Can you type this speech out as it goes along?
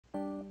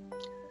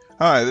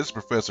Hi, this is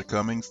Professor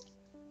Cummings,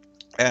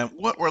 and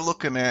what we're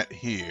looking at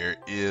here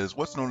is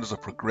what's known as a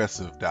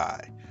progressive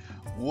die.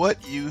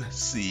 What you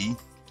see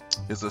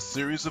is a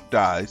series of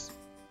dies,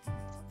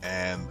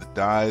 and the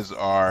dies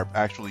are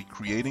actually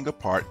creating a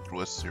part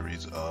through a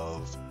series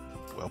of,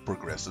 well,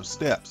 progressive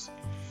steps.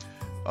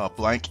 A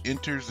blank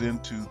enters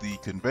into the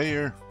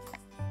conveyor,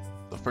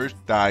 the first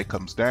die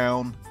comes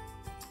down,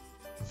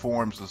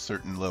 forms a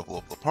certain level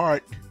of the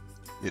part,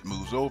 it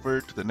moves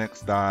over to the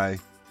next die,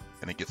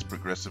 and it gets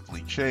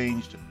progressively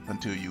changed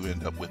until you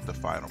end up with the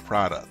final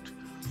product.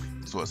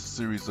 So it's a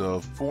series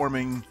of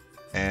forming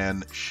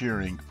and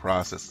shearing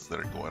processes that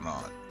are going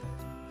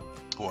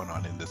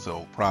on in this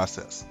whole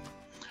process.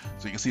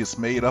 So you can see it's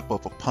made up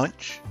of a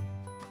punch,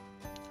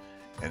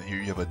 and here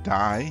you have a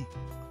die,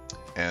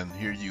 and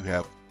here you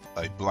have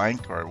a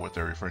blank, or what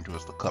they're referring to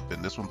as the cup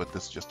in this one, but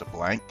this is just a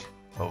blank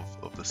of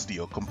the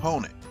steel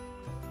component.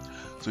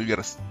 So you got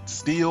a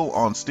steel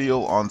on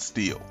steel on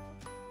steel,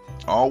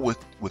 all with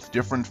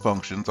different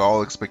functions,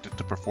 all expected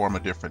to perform a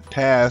different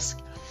task,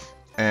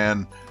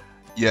 and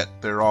yet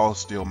they're all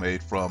still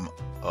made from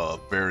a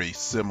very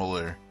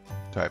similar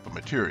type of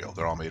material.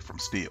 They're all made from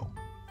steel.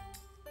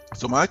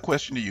 So my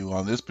question to you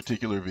on this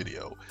particular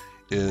video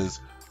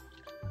is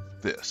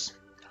this: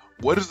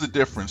 what is the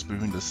difference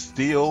between the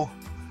steel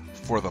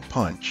for the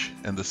punch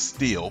and the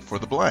steel for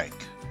the blank,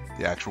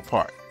 the actual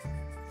part?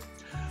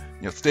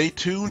 Stay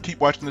tuned, keep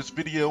watching this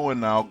video,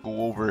 and I'll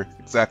go over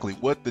exactly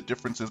what the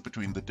difference is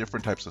between the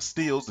different types of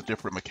steels, the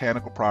different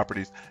mechanical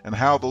properties, and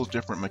how those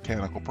different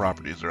mechanical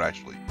properties are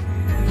actually.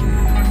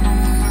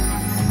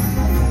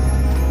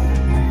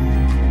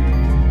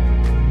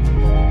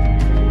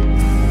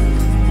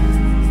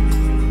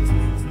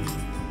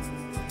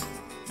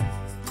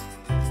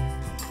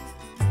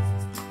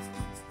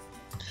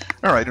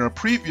 All right, in a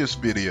previous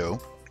video,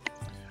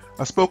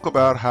 I spoke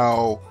about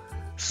how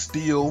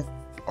steel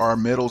or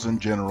metals in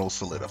general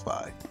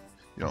solidify.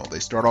 They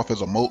start off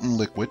as a molten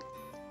liquid,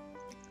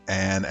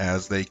 and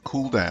as they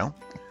cool down,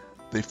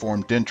 they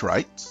form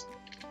dendrites.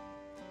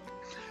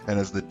 And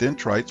as the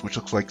dendrites, which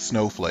looks like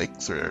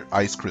snowflakes or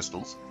ice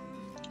crystals,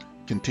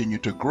 continue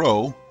to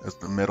grow as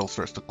the metal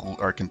starts to cool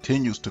or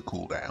continues to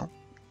cool down,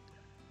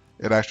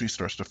 it actually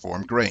starts to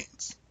form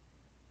grains.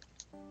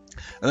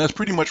 And that's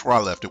pretty much where I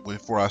left it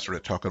before I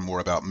started talking more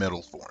about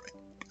metal forming.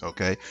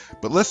 Okay,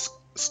 but let's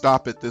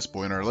stop at this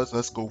point, or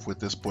let's go with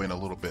this point a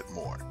little bit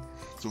more.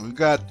 So we've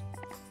got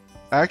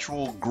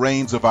actual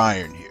grains of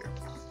iron here.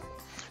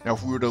 Now,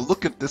 if we were to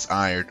look at this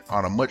iron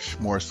on a much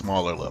more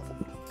smaller level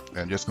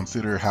and just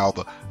consider how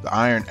the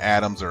iron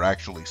atoms are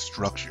actually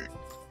structured,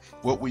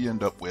 what we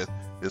end up with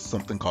is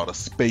something called a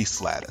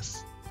space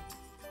lattice.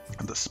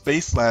 And the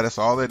space lattice,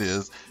 all that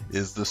is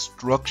the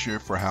structure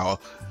for how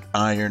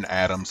iron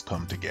atoms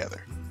come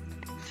together.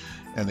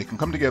 And they can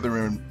come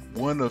together in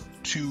one of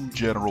two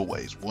general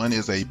ways. One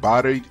is a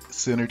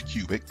body-centered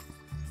cubic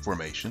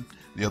formation.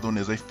 The other one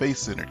is a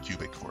face-centered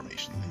cubic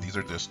formation. And these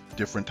are just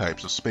different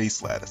types of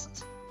space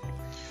lattices.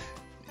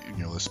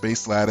 The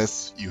space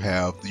lattice, you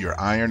have your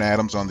iron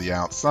atoms on the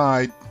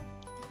outside.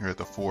 Here at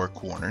the 4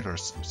 corners, or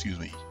excuse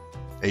me,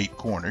 8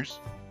 corners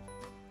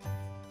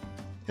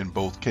in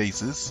both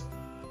cases.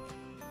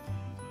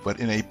 But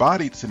in a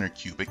body-centered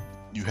cubic,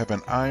 you have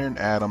an iron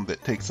atom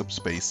that takes up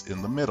space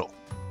in the middle.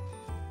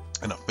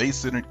 In a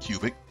face-centered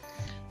cubic,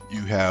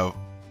 you have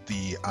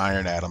the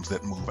iron atoms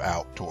that move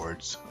out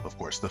towards, of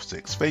course, the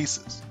 6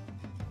 faces.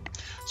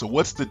 So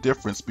what's the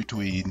difference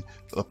between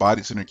a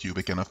body-centered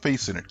cubic and a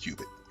face-centered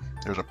cubic?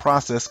 There's a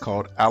process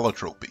called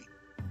allotropy.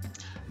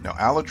 Now,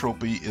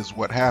 allotropy is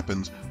what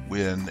happens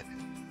when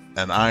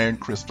an iron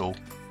crystal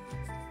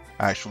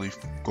actually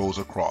goes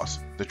across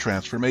the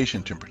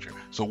transformation temperature.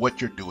 So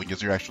what you're doing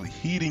is you're actually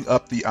heating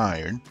up the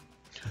iron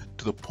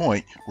to the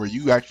point where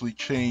you actually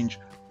change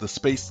the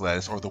space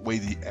lattice, or the way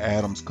the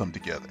atoms come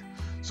together.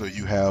 So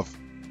you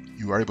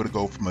are able to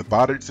go from a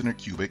body-centered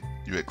cubic,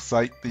 you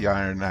excite the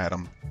iron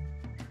atom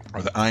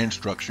or the iron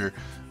structure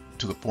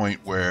to the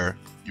point where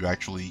you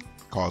actually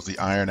cause the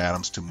iron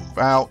atoms to move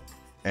out,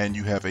 and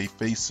you have a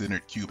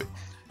face-centered cubic.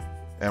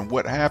 And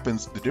what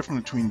happens, the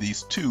difference between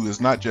these two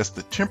is not just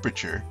the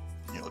temperature,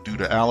 due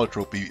to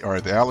allotropy, or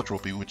the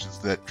allotropy, which is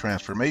that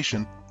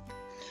transformation.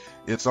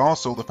 It's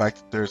also the fact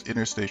that there's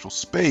interstitial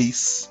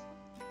space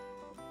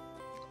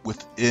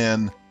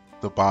within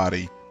the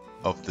body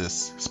of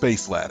this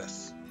space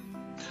lattice.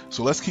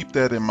 So let's keep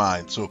that in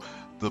mind. So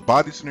the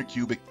body-centered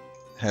cubic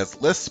has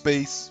less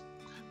space,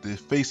 the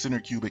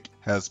face-centered cubic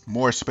has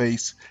more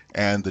space,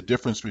 and the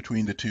difference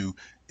between the two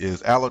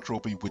is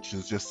allotropy, which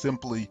is just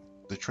simply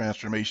the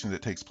transformation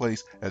that takes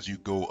place as you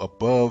go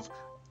above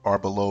or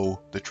below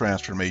the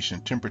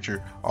transformation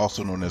temperature,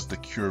 also known as the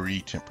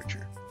Curie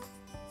temperature.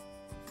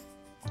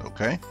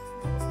 Okay?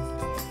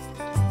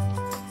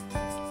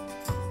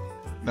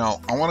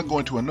 Now, I want to go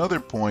into another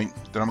point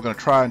that I'm going to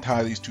try and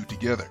tie these two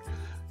together.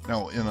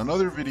 Now, in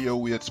another video,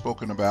 we had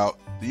spoken about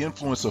the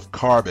influence of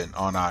carbon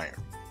on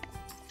iron.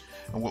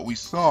 And what we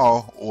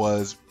saw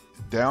was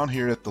down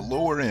here at the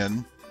lower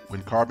end,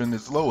 when carbon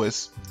is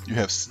lowest, you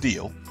have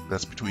steel.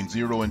 That's between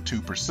 0 and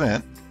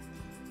 2%.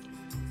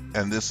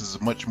 and this is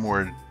much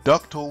more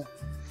ductile,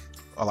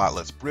 a lot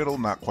less brittle,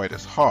 not quite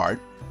as hard,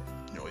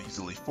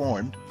 easily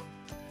formed.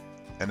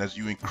 And as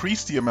you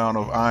increase the amount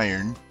of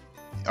iron,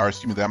 or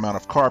excuse me, the amount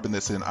of carbon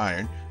that's in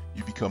iron,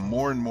 you become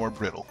more and more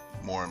brittle,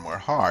 more and more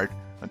hard,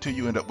 until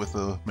you end up with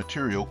a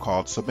material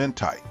called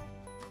cementite,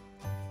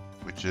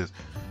 which is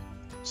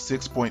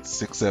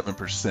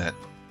 6.67%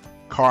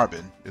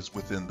 carbon is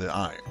within the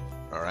iron.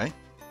 All right.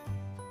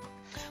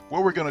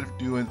 What we're going to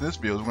do in this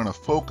video is we're going to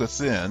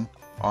focus in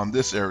on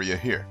this area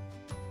here,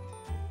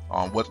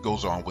 on what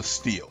goes on with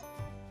steel,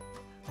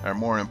 and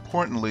more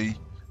importantly,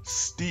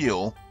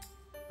 steel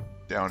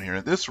down here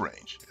in this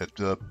range at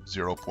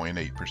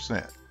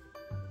 0.8%.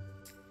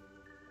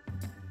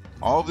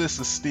 All of this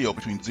is steel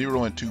between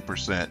 0 and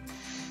 2%,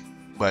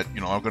 but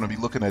I'm going to be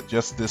looking at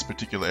just this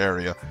particular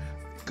area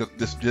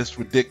because this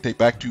would dictate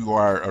back to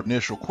our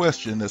initial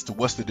question as to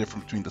what's the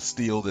difference between the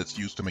steel that's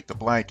used to make the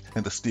blank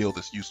and the steel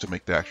that's used to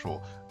make the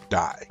actual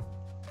die,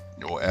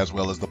 as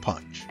well as the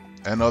punch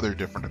and other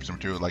different types of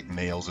material like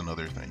nails and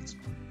other things.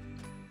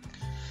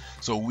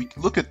 So we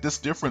look at this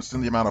difference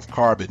in the amount of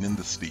carbon in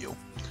the steel,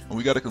 and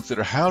we got to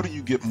consider, how do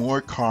you get more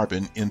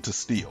carbon into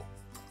steel?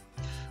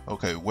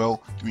 Okay,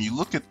 well, when you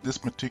look at this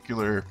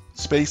particular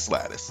space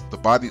lattice, the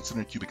body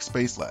center cubic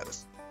space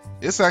lattice,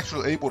 it's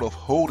actually able of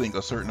holding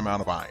a certain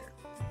amount of iron,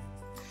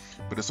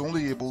 but it's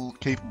only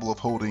capable of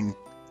holding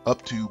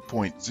up to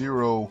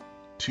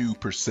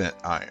 0.02%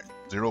 iron,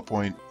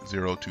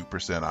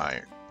 0.02%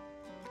 iron.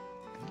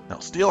 Now,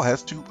 steel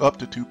has up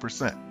to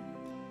 2%,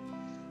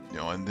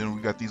 and then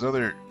we got these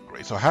other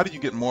grades. So how do you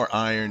get more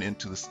iron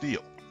into the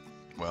steel?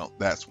 Well,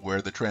 that's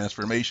where the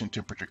transformation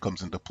temperature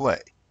comes into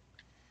play.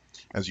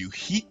 As you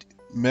heat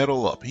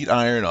metal up, heat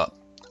iron up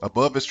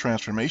above its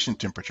transformation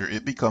temperature,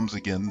 it becomes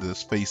again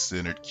this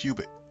face-centered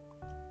cubic.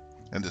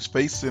 And this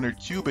face-centered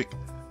cubic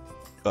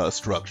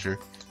structure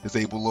is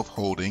able of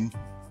holding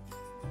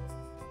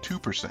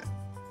 2%.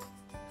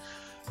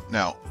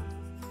 Now,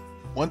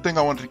 one thing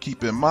I wanted to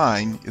keep in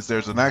mind is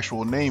there's an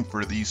actual name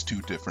for these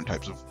two different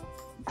types of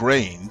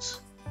grains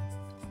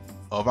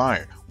of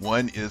iron.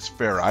 One is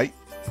ferrite,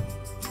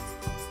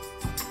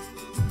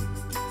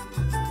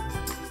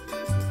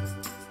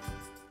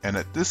 and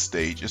at this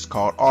stage it's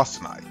called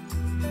austenite.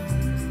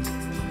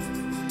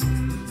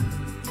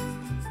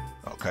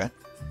 Okay,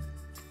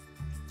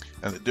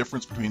 and the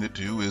difference between the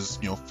two is,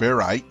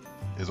 ferrite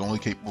is only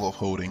capable of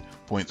holding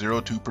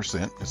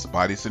 0.02%. It's the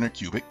body center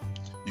cubic.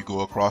 You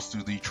go across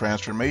through the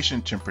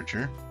transformation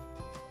temperature,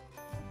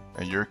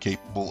 and you're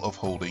capable of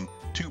holding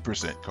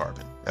 2%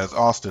 carbon as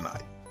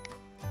austenite.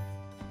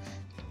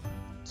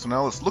 So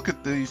now let's look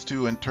at these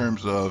two in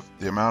terms of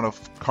the amount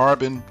of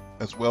carbon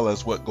as well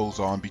as what goes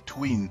on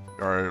between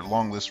or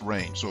along this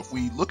range. So if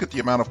we look at the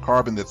amount of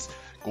carbon that's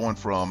going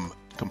from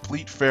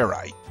complete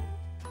ferrite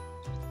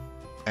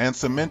and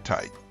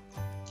cementite,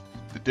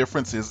 the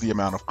difference is the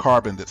amount of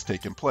carbon that's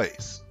taken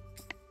place.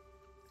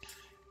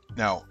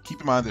 Now,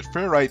 keep in mind that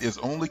ferrite is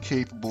only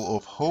capable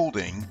of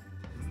holding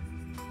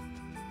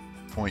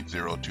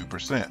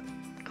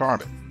 0.02%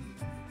 carbon.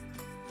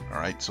 All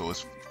right, so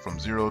it's from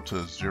 0 to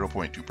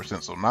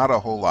 0.2%, so not a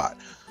whole lot.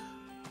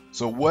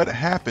 So what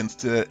happens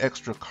to that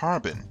extra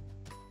carbon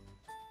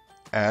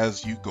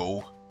as you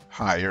go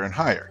higher and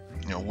higher?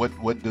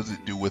 What does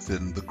it do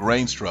within the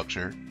grain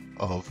structure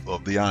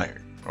of the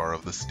iron or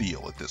of the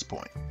steel at this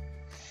point?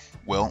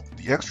 Well,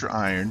 the extra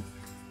iron,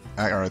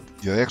 or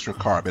the extra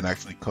carbon,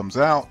 actually comes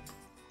out,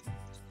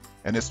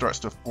 and it starts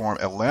to form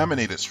a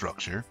laminated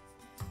structure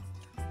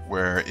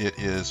where it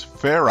is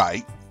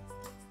ferrite.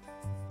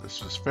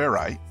 This is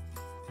ferrite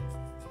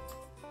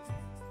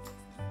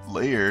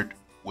layered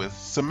with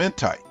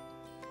cementite,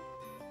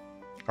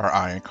 or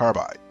iron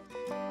carbide.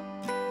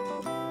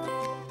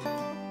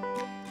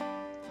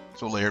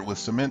 So layered with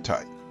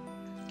cementite.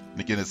 And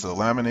again, it's a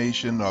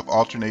lamination of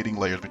alternating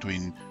layers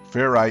between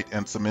ferrite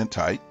and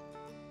cementite.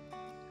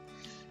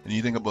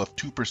 Anything above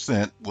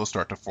 2% will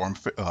start to form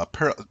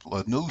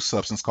a new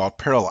substance called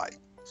perlite.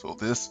 So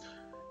this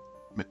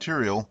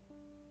material,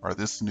 or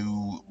this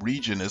new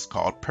region, is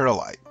called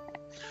perlite.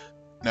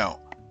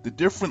 Now, the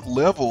different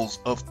levels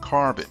of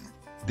carbon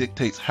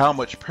dictates how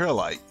much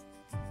perlite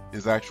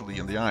is actually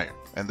in the iron,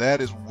 and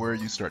that is where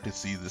you start to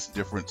see this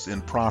difference in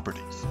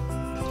properties.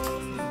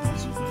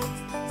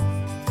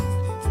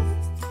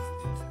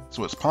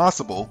 So it's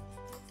possible,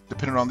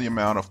 depending on the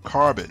amount of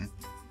carbon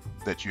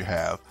that you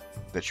have,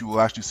 that you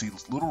will actually see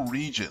little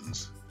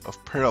regions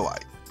of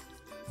perlite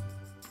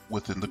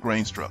within the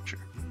grain structure.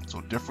 So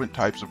different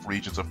types of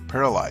regions of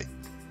perlite,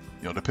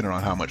 depending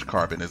on how much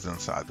carbon is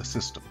inside the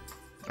system,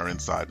 or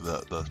inside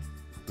the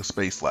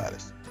space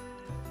lattice.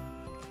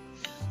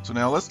 So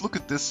now let's look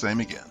at this same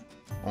again.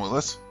 Well,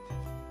 let's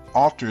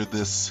alter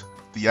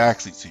the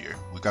axes here.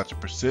 We got the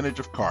percentage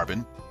of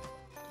carbon,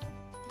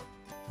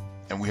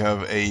 and we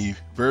have a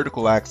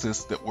vertical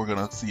axis that we're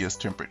going to see as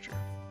temperature.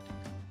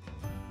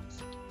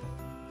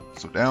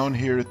 So down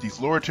here at these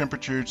lower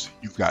temperatures,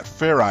 you've got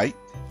ferrite.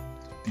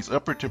 These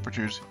upper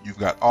temperatures, you've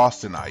got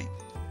austenite.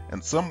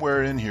 And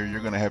somewhere in here,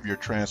 you're going to have your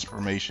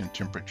transformation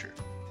temperature.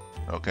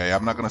 Okay,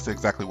 I'm not going to say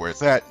exactly where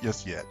it's at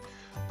just yet,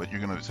 but you're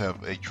going to just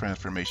have a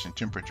transformation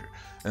temperature.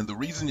 And the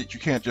reason that you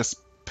can't just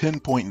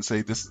pinpoint and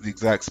say this is the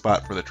exact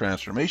spot for the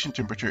transformation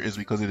temperature is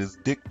because it is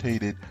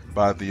dictated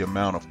by the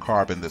amount of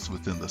carbon that's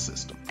within the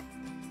system.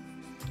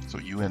 So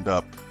you end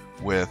up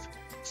with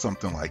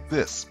something like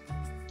this.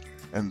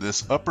 And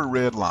this upper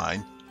red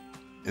line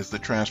is the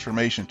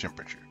transformation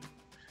temperature.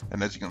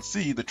 And as you can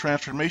see, the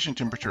transformation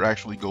temperature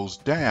actually goes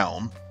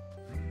down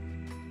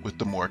with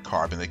the more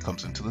carbon that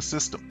comes into the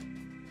system.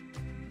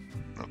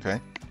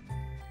 Okay,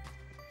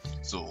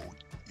 so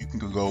you can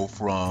go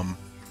from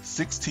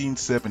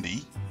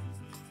 1670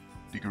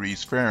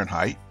 degrees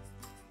Fahrenheit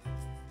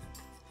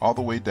all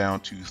the way down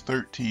to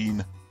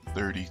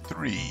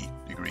 1333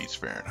 degrees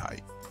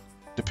Fahrenheit,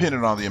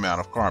 depending on the amount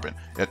of carbon,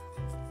 at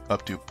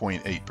up to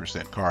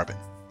 0.8% carbon.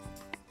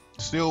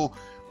 Still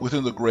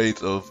within the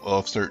grades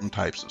of certain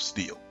types of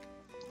steel.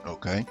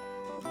 Okay,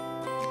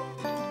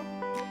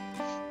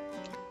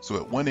 so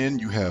at one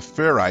end you have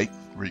ferrite,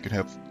 where you can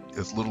have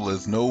as little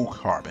as no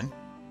carbon.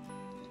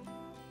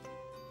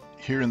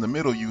 Here in the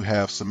middle you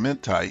have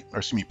cementite, or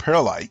excuse me,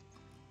 perlite,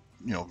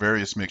 you know,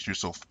 various mixtures.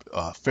 So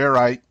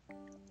ferrite,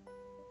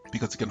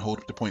 because it can hold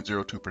up to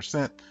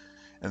 0.02%,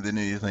 and then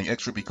anything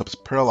extra becomes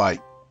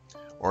perlite,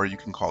 or you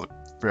can call it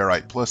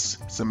ferrite plus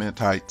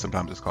cementite.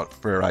 Sometimes it's called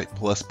ferrite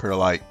plus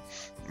perlite,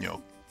 you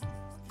know,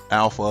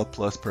 alpha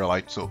plus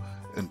perlite. So,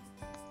 and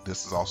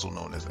this is also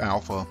known as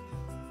alpha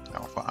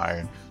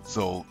iron.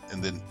 So,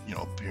 and then, you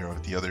know, here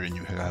at the other end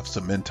you have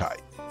cementite.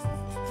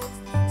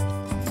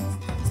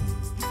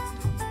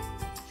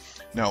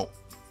 Now,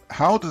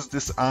 how does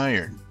this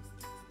iron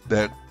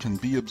that can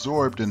be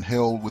absorbed and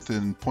held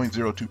within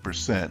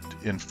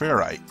 0.02% in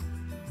ferrite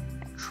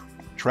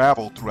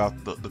travel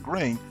throughout the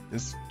grain?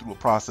 Is through a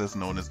process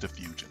known as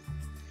diffusion.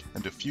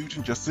 And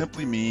diffusion just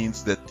simply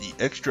means that the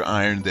extra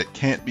iron that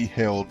can't be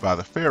held by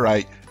the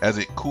ferrite, as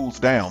it cools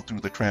down through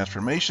the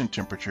transformation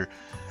temperature,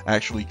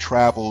 actually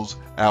travels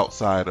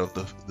outside of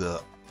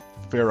the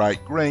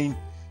ferrite grain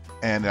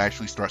and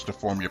actually starts to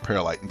form your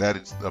perlite, and that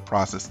is the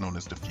process known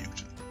as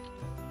diffusion.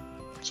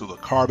 So the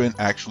carbon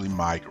actually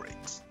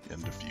migrates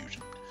in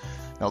diffusion.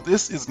 Now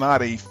this is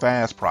not a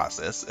fast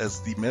process.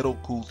 As the metal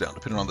cools down,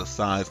 depending on the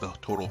size, the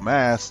total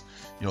mass,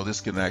 you know,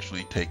 this can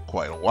actually take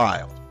quite a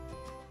while.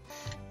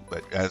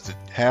 But as it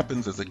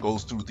happens, as it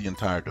goes through the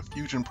entire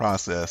diffusion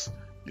process,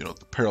 you know,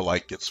 the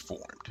perlite gets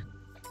formed.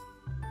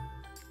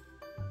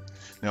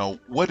 Now,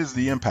 what is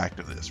the impact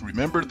of this?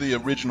 Remember the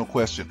original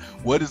question.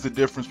 What is the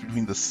difference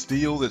between the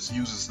steel that's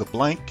used as the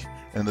blank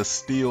and the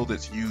steel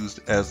that's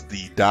used as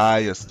the die,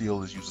 a steel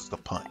that's used as the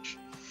punch?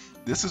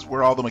 This is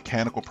where all the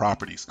mechanical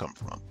properties come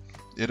from.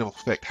 It'll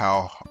affect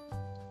how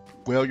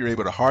well you're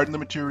able to harden the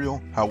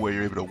material, how well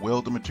you're able to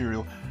weld the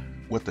material,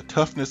 what the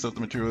toughness of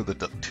the material, the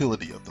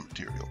ductility of the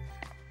material.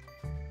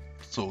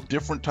 So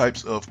different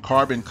types of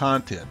carbon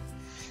content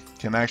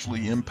can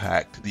actually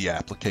impact the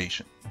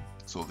application.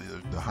 So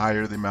the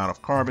higher the amount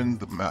of carbon,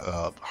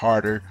 the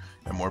harder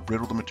and more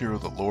brittle the material,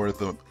 the lower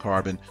the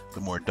carbon,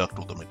 the more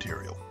ductile the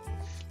material.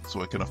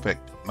 So it can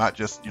affect not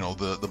just, you know,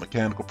 the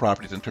mechanical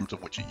properties in terms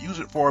of what you use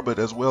it for, but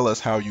as well as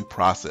how you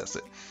process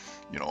it.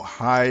 You know,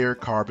 higher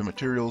carbon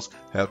materials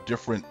have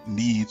different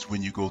needs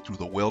when you go through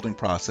the welding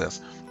process.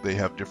 They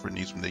have different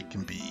needs when they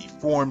can be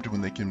formed,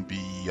 when they can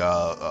be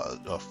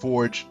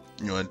forged,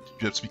 you know, and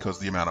just because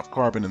of the amount of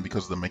carbon and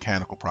because of the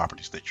mechanical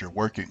properties that you're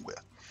working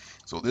with.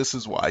 So this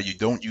is why you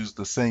don't use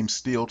the same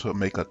steel to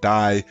make a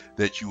die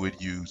that you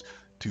would use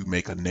to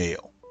make a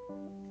nail.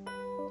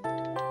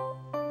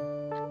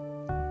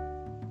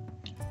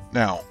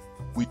 Now,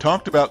 we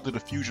talked about the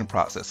diffusion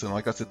process, and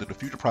like I said, the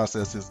diffusion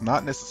process is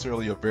not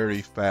necessarily a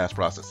very fast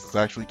process. It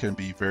actually can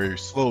be very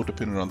slow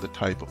depending on the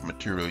type of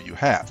material you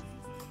have.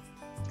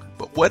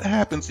 But what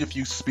happens if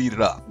you speed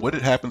it up? What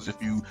happens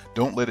if you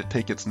don't let it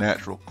take its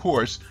natural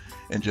course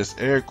and just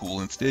air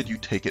cool? Instead, you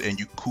take it and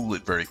you cool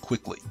it very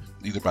quickly,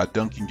 either by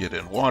dunking it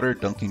in water,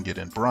 dunking it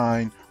in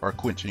brine, or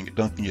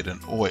dunking it in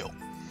oil.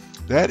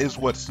 That is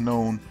what's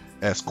known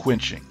as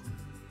quenching.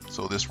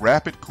 So this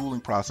rapid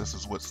cooling process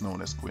is what's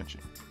known as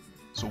quenching.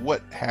 So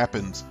what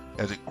happens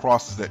as it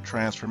crosses that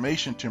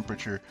transformation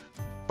temperature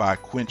by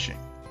quenching?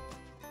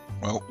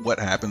 Well, what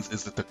happens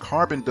is that the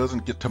carbon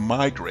doesn't get to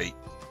migrate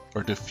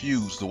or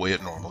diffuse the way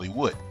it normally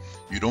would.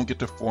 You don't get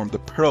to form the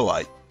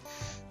perlite,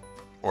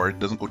 or it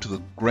doesn't go to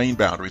the grain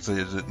boundaries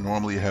as it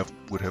normally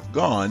would have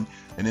gone,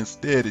 and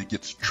instead it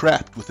gets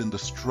trapped within the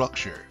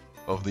structure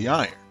of the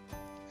iron,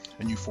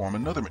 and you form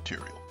another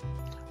material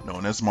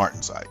known as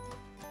martensite.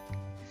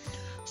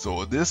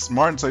 So this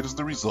martensite is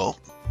the result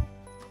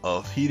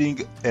of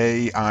heating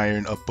a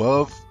iron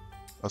above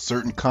a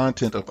certain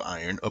content of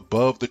iron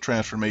above the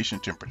transformation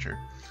temperature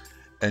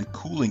and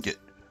cooling it,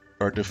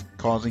 or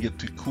causing it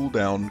to cool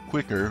down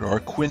quicker,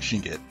 or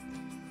quenching it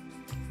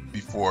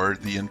before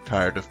the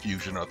entire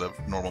diffusion or the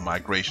normal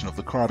migration of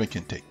the carbon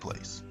can take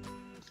place.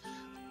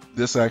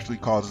 This actually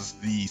causes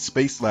the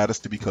space lattice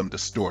to become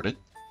distorted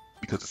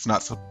because it's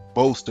not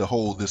supposed to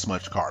hold this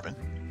much carbon.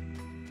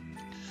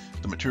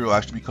 The material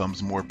actually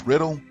becomes more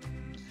brittle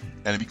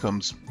and it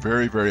becomes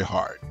very, very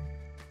hard.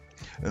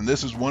 And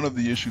this is one of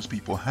the issues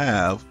people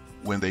have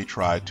when they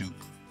try to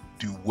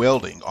do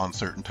welding on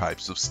certain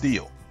types of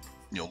steel.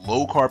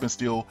 Low carbon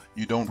steel,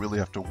 you don't really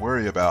have to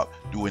worry about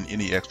doing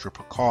any extra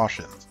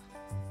precautions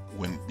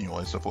when,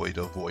 as a way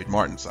to avoid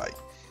martensite.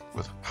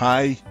 With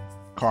high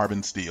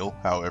carbon steel,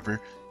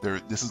 however,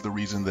 this is the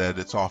reason that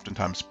it's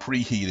oftentimes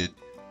preheated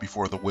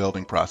before the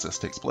welding process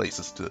takes place,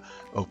 is to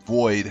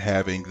avoid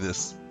having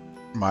this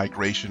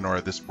migration or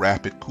this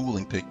rapid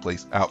cooling take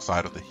place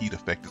outside of the heat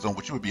effective zone,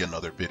 which would be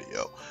another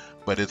video.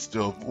 But it's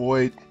to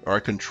avoid or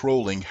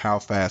controlling how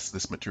fast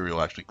this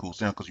material actually cools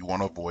down, because you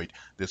want to avoid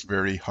this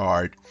very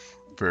hard,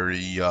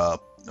 very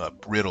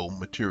brittle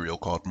material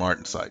called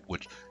martensite,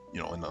 which,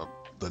 in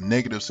the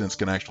negative sense,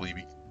 can actually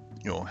be,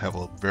 have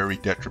a very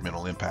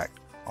detrimental impact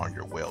on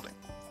your welding.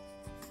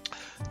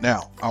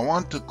 Now, I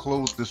want to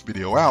close this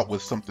video out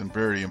with something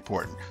very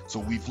important. So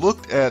we've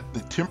looked at the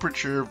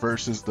temperature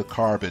versus the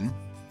carbon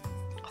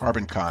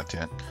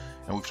content,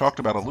 and we've talked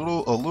about a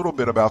little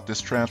bit about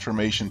this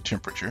transformation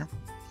temperature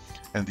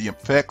and the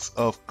effects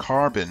of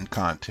carbon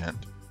content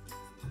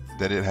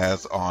that it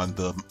has on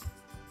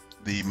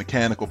the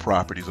mechanical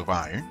properties of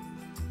iron.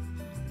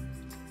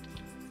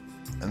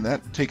 And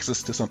that takes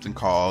us to something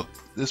called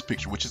this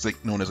picture, which is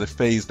known as a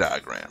phase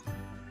diagram.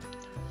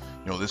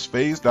 This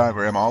phase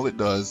diagram, all it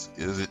does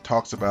is it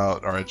talks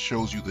about, or it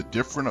shows you the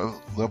different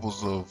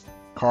levels of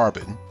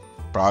carbon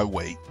by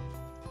weight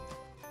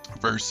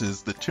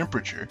versus the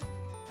temperature,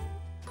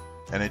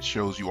 and it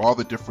shows you all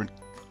the different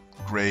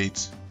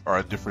grades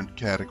or different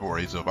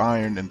categories of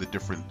iron and the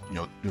different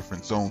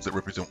different zones that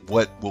represent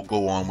what will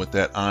go on with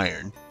that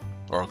iron,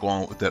 or go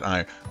on with that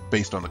iron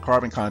based on the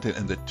carbon content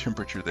and the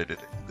temperature that it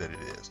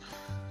is.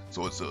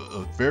 So it's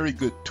a very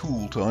good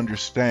tool to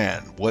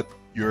understand what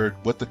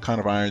the kind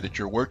of iron that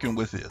you're working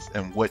with is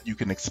and what you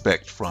can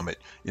expect from it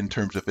in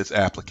terms of its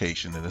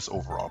application and its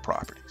overall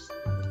properties.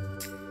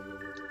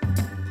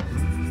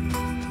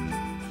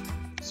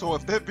 So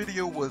if that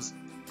video was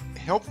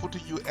helpful to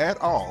you at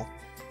all,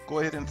 go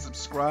ahead and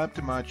subscribe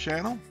to my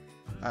channel.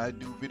 I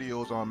do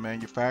videos on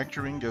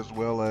manufacturing as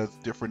well as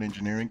different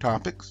engineering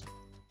topics.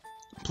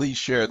 Please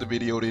share the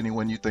video to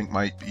anyone you think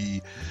might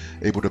be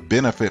able to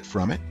benefit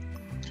from it.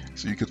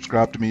 So you can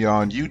subscribe to me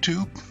on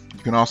YouTube. You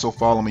can also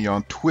follow me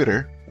on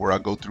Twitter, where I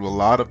go through a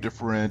lot of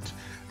different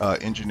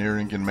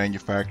engineering and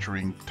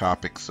manufacturing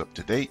topics up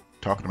to date,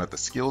 talking about the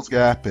skills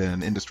gap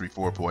and Industry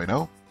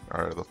 4.0,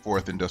 or the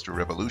fourth industrial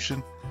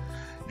revolution.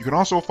 You can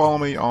also follow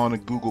me on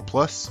Google+.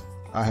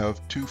 I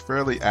have two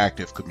fairly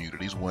active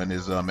communities. One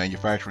is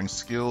manufacturing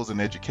skills and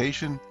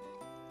education,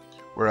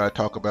 where I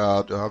talk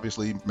about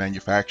obviously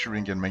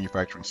manufacturing and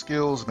manufacturing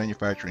skills,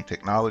 manufacturing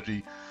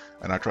technology,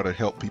 and I try to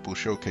help people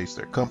showcase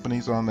their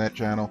companies on that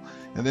channel.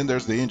 And then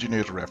there's the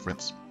Engineer's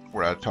Reference,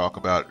 where I talk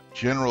about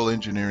general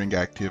engineering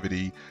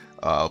activity,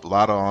 a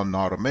lot on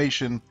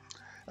automation,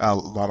 a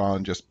lot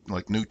on just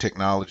like new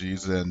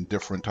technologies and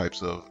different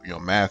types of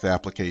math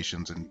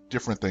applications and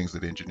different things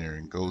that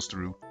engineering goes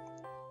through.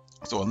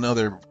 So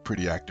another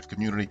pretty active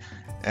community.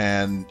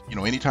 And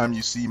anytime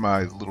you see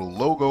my little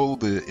logo,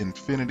 the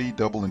infinity,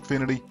 double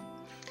infinity,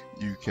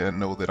 you can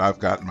know that I've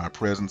got my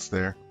presence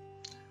there.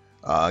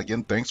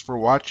 Again, thanks for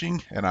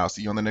watching, and I'll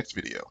see you on the next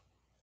video.